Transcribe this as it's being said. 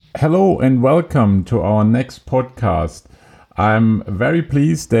Hello and welcome to our next podcast. I'm very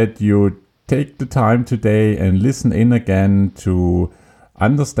pleased that you take the time today and listen in again to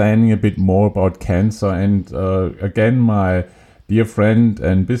understanding a bit more about cancer. And again, my dear friend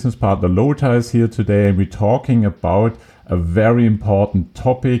and business partner Lothar is here today, and we're talking about a very important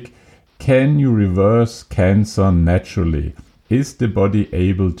topic. Can you reverse cancer naturally? Is the body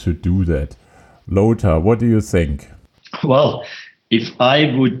able to do that? Lothar, what do you think? Well, if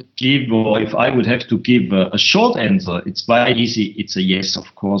I would have to give a short answer, it's very easy. It's a yes,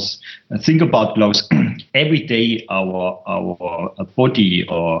 of course. Think about, Klaus, every day our body,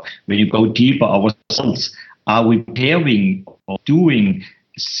 or when you go deeper, our cells are repairing or doing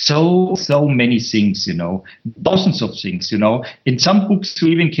so many things, dozens of things, In some books, you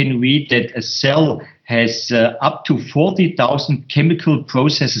even can read that a cell has up to 40,000 chemical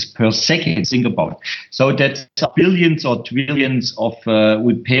processes per second. Think about it. So that's billions or trillions of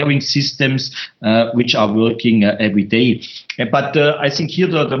repairing systems which are working every day. But I think here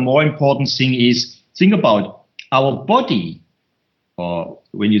the more important thing is, think about our body. Or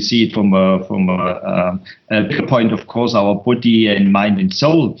when you see it from a bigger point, of course, our body and mind and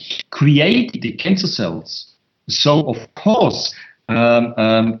soul create the cancer cells. So, of course,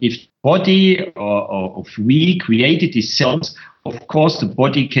 if body or if we created these cells, of course, the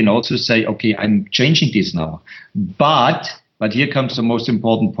body can also say, okay, I'm changing this now. But here comes the most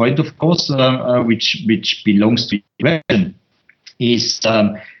important point, of course, which belongs to the question, is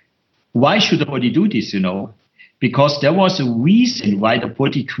why should the body do this, Because there was a reason why the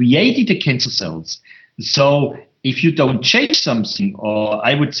body created the cancer cells. So if you don't change something, or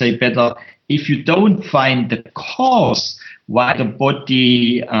I would say better, if you don't find the cause why the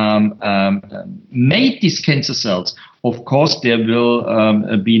body made these cancer cells, of course there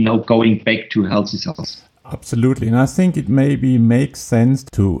will be no going back to healthy cells. Absolutely. And I think it maybe makes sense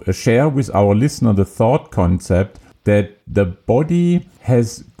to share with our listener the thought concept that the body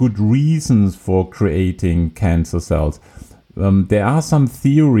has good reasons for creating cancer cells. There are some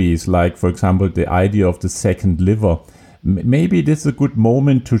theories, like, for example, the idea of the second liver. Maybe this is a good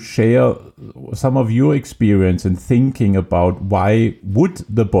moment to share some of your experience in thinking about why would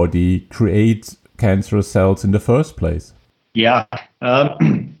the body create cancerous cells in the first place? Yeah,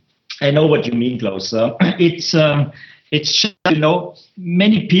 I know what you mean, Klaus. It's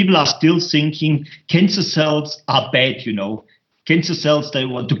many people are still thinking cancer cells are bad, Cancer cells, they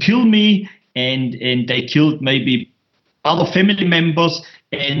want to kill me, and they killed maybe other family members,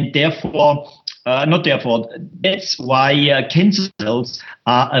 and that's why cancer cells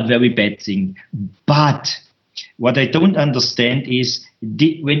are a very bad thing. But what I don't understand is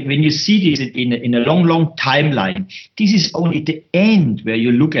when you see this in a long timeline, this is only the end where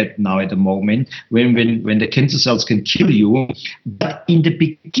you look at now at the moment when the cancer cells can kill you. But in the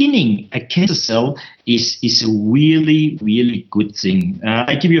beginning, a cancer cell is a really, really good thing.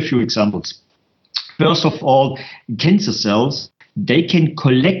 I give you a few examples. First of all, cancer cells, they can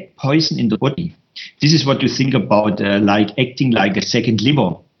collect poison in the body. This is what you think about like acting like a second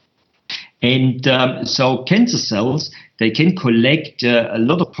liver. And so cancer cells, they can collect a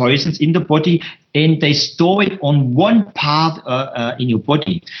lot of poisons in the body, and they store it on one part in your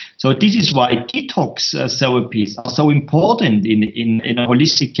body. So this is why detox therapies are so important in a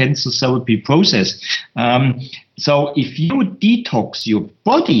holistic cancer therapy process. So if you detox your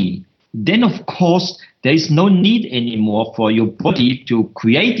body, then of course there is no need anymore for your body to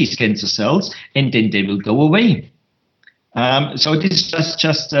create these cancer cells, and then they will go away. So this is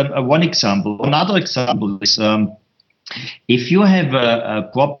just one example. Another example is if you have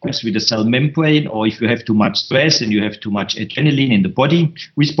problems with the cell membrane, or if you have too much stress and you have too much adrenaline in the body.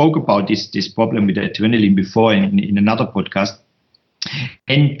 We spoke about this problem with adrenaline before in another podcast.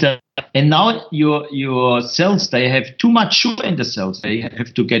 And now your cells, they have too much sugar in the cells. They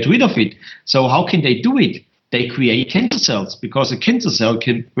have to get rid of it. So how can they do it? They create cancer cells, because a cancer cell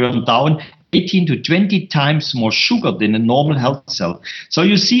can burn down 18 to 20 times more sugar than a normal healthy cell. So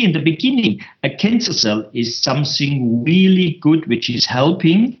you see, in the beginning, a cancer cell is something really good, which is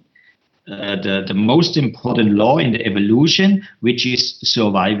helping the most important law in the evolution, which is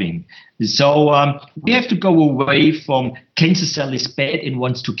surviving. So we have to go away from cancer cell is bad and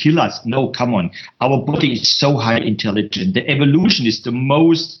wants to kill us. No, come on. Our body is so high intelligent. The evolution is the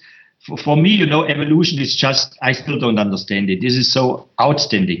most, for me, evolution is just, I still don't understand it. This is so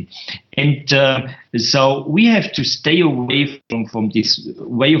outstanding. And so we have to stay away from this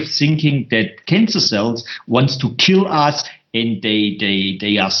way of thinking that cancer cells wants to kill us, and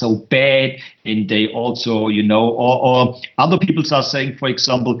they are so bad, and they also, or other people are saying, for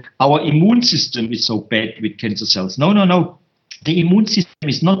example, our immune system is so bad with cancer cells. No. The immune system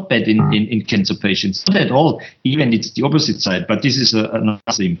is not bad in cancer patients, not at all. Even it's the opposite side, but this is another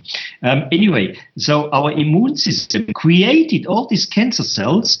thing. Anyway, so our immune system created all these cancer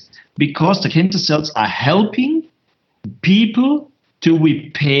cells because the cancer cells are helping people to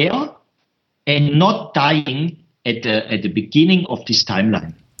repair and not dying at the beginning of this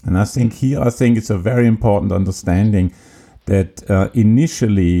timeline. And I think it's a very important understanding that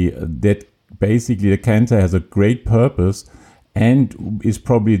initially that basically the cancer has a great purpose and is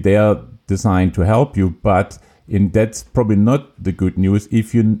probably there designed to help you, but that's probably not the good news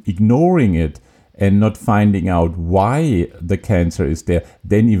if you're ignoring it and not finding out why the cancer is there,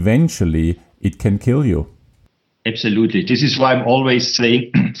 then eventually it can kill you. Absolutely. This is why I'm always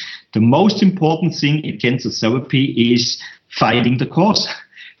saying the most important thing in cancer therapy is finding the cause.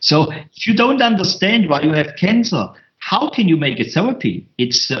 So if you don't understand why you have cancer, how can you make a therapy?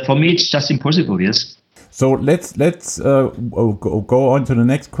 For me, it's just impossible. Yes. So let's go on to the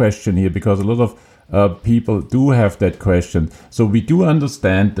next question here, because a lot of people do have that question. So we do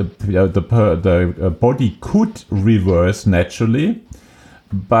understand the body could reverse naturally,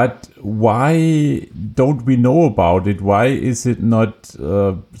 but why don't we know about it? Why is it not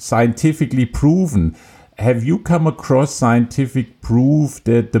scientifically proven? Have you come across scientific proof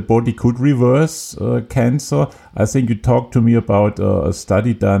that the body could reverse cancer? I think you talked to me about a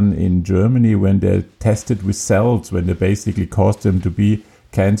study done in Germany when they tested with cells, when they basically caused them to be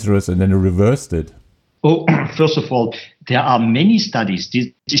cancerous and then they reversed it. Oh, first of all, there are many studies. This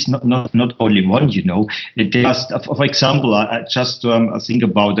is not only one, you know. For example, I just think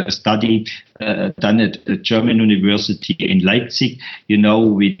about a study done at a German university in Leipzig, you know,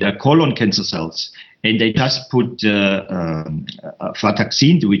 with colon cancer cells. And they just put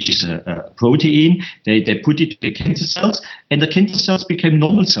frataxin, which is a protein. They put it in the cancer cells, and the cancer cells became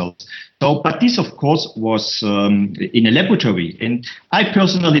normal cells. So, but this, of course, was in a laboratory. And I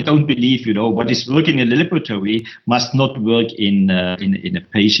personally don't believe, you know, what is working in a laboratory must not work in a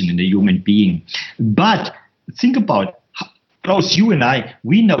patient, in a human being. But think about Klaus, you and I,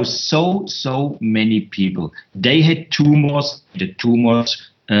 we know so many people. They had tumors. The tumors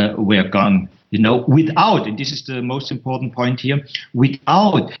were gone. You know, without, and this is the most important point here,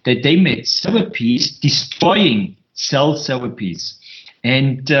 without that they made therapies destroying cell therapies.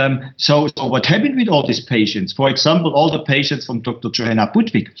 And so what happened with all these patients? For example, all the patients from Dr. Johanna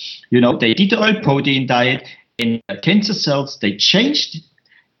Budwig, you know, they did the oil protein diet, and cancer cells, they changed,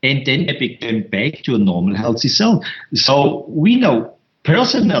 and then they became back to a normal, healthy cell. So we know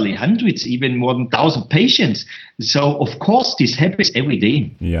personally hundreds, even more than 1,000 patients. So, of course, this happens every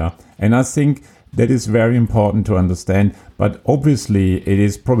day. Yeah, and I think that is very important to understand. But obviously, it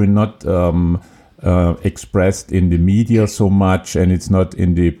is probably not expressed in the media so much, and it's not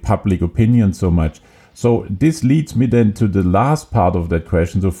in the public opinion so much. So this leads me then to the last part of that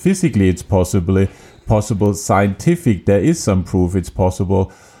question. So physically, it's possible. Scientific, there is some proof it's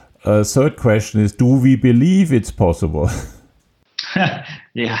possible. Third question is, do we believe it's possible?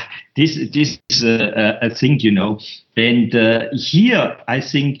 Yeah, this is a thing, you know. And here, I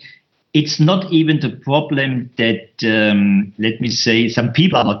think it's not even the problem that, let me say, some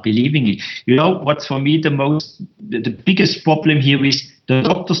people are not believing it. You know, what's for me the biggest problem here is the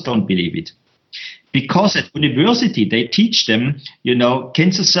doctors don't believe it. Because at university, they teach them, you know,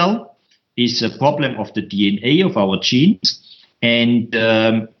 cancer cell is a problem of the DNA of our genes. And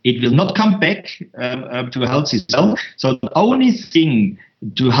it will not come back to a healthy cell. So the only thing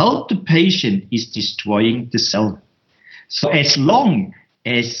to help the patient is destroying the cell. So as long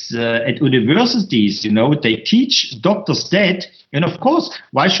as at universities, you know, they teach doctors that, and of course,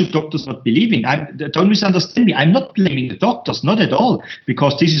 why should doctors not believe in? Don't misunderstand me. I'm not blaming the doctors, not at all,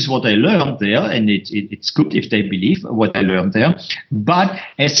 because this is what I learned there, and it's good if they believe what I learned there. But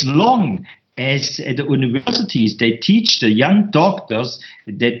as long as at the universities, they teach the young doctors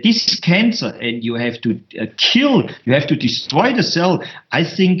that this is cancer and you have to kill, you have to destroy the cell, I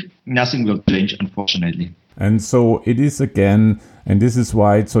think nothing will change, unfortunately. And so it is again, and this is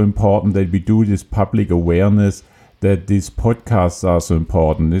why it's so important that we do this public awareness, that these podcasts are so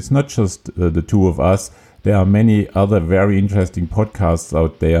important. It's not just the two of us. There are many other very interesting podcasts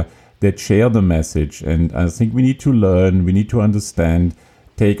out there that share the message. And I think we need to learn, we need to understand,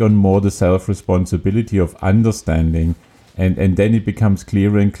 take on more the self-responsibility of understanding, and then it becomes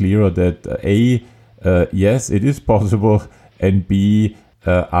clearer and clearer that A, yes, it is possible, and B,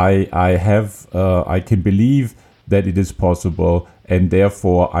 I can believe that it is possible, and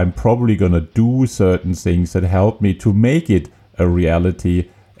therefore I'm probably going to do certain things that help me to make it a reality,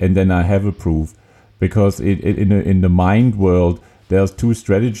 and then I have a proof. Because in the mind world, there's two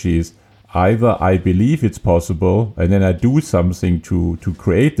strategies. either I believe it's possible and then I do something to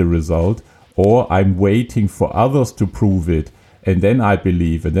create the result, or I'm waiting for others to prove it and then I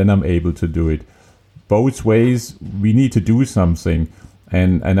believe and then I'm able to do it. Both ways, we need to do something.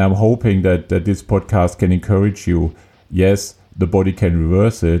 And I'm hoping that this podcast can encourage you. Yes, the body can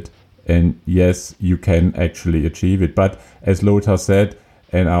reverse it. And yes, you can actually achieve it. But as Lothar said,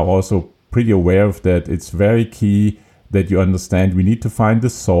 and I'm also pretty aware of that, it's very key that you understand we need to find the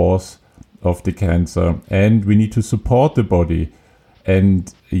source of the cancer and we need to support the body.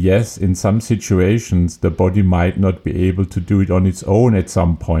 And yes, in some situations, the body might not be able to do it on its own at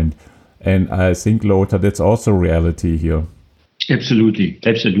some point. And I think, Lothar, that's also reality here. Absolutely.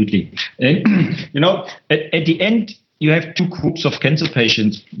 And, at the end, you have two groups of cancer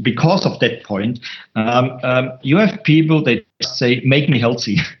patients because of that point. You have people that say, make me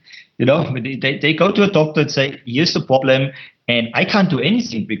healthy. They go to a doctor and say, here's the problem, and I can't do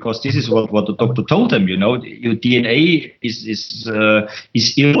anything because this is what the doctor told them. Your DNA is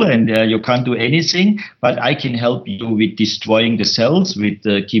ill and you can't do anything, but I can help you with destroying the cells with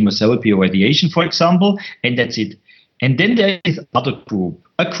chemotherapy or radiation, for example, and that's it. And then there is another group,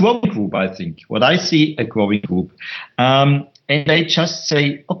 a growing group, I think. What I see, a growing group. And they just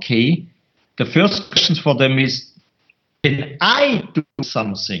say, okay, the first questions for them is, can I do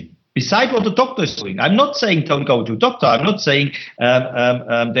something besides what the doctor is doing? I'm not saying don't go to a doctor. I'm not saying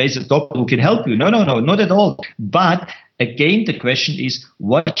there is a doctor who can help you. No, not at all. But again, the question is,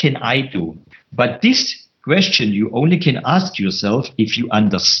 what can I do? But this question you only can ask yourself if you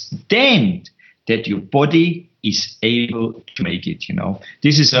understand that your body is able to make it.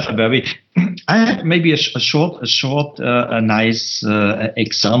 This is a very, maybe a short, nice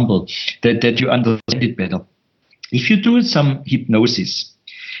example that you understand it better. If you do some hypnosis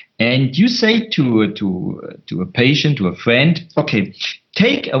and you say to a patient, to a friend, okay,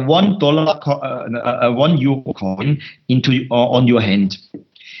 take a €1 coin on your hand,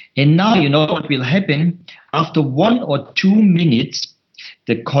 and now you know what will happen. After 1 or 2 minutes,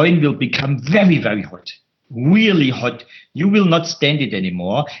 the coin will become very, very hot, really hot. You will not stand it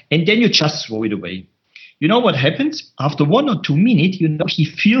anymore, and then you just throw it away. You know what happens? After 1 or 2 minutes, he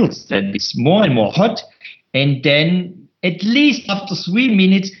feels that it's more and more hot, and then at least after 3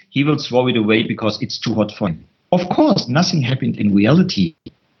 minutes, he will throw it away because it's too hot for him. Of course, nothing happened in reality.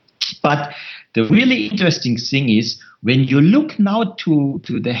 But the really interesting thing is when you look now to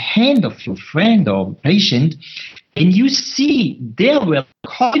the hand of your friend or patient, and you see there where the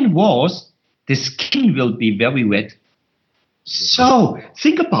coin was, the skin will be very wet. So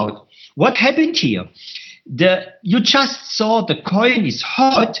think about what happened here. You just saw the coin is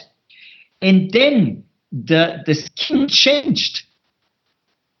hot, and then the skin changed.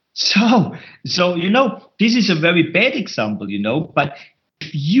 So this is a very bad example, but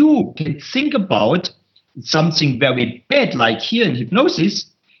if you can think about something very bad, like here in hypnosis,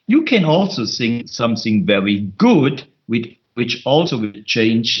 you can also think something very good, which also will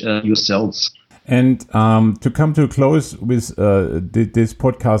change your cells. And to come to a close with this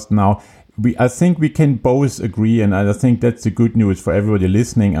podcast now, I think we can both agree, and I think that's the good news for everybody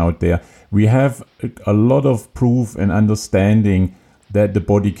listening out there. We have a lot of proof and understanding that the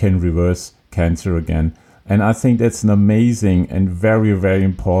body can reverse cancer again. And I think that's an amazing and very, very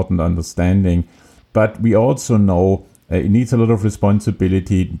important understanding. But we also know it needs a lot of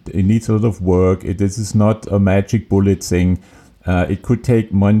responsibility. It needs a lot of work. This is not a magic bullet thing. It could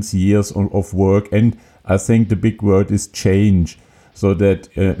take months, years of work. And I think the big word is change, so that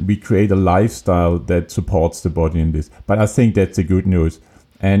we create a lifestyle that supports the body in this. But I think that's the good news.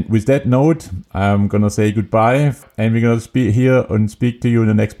 And with that note, I'm going to say goodbye. And we're going to speak to you in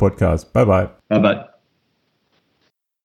the next podcast. Bye-bye. Bye-bye.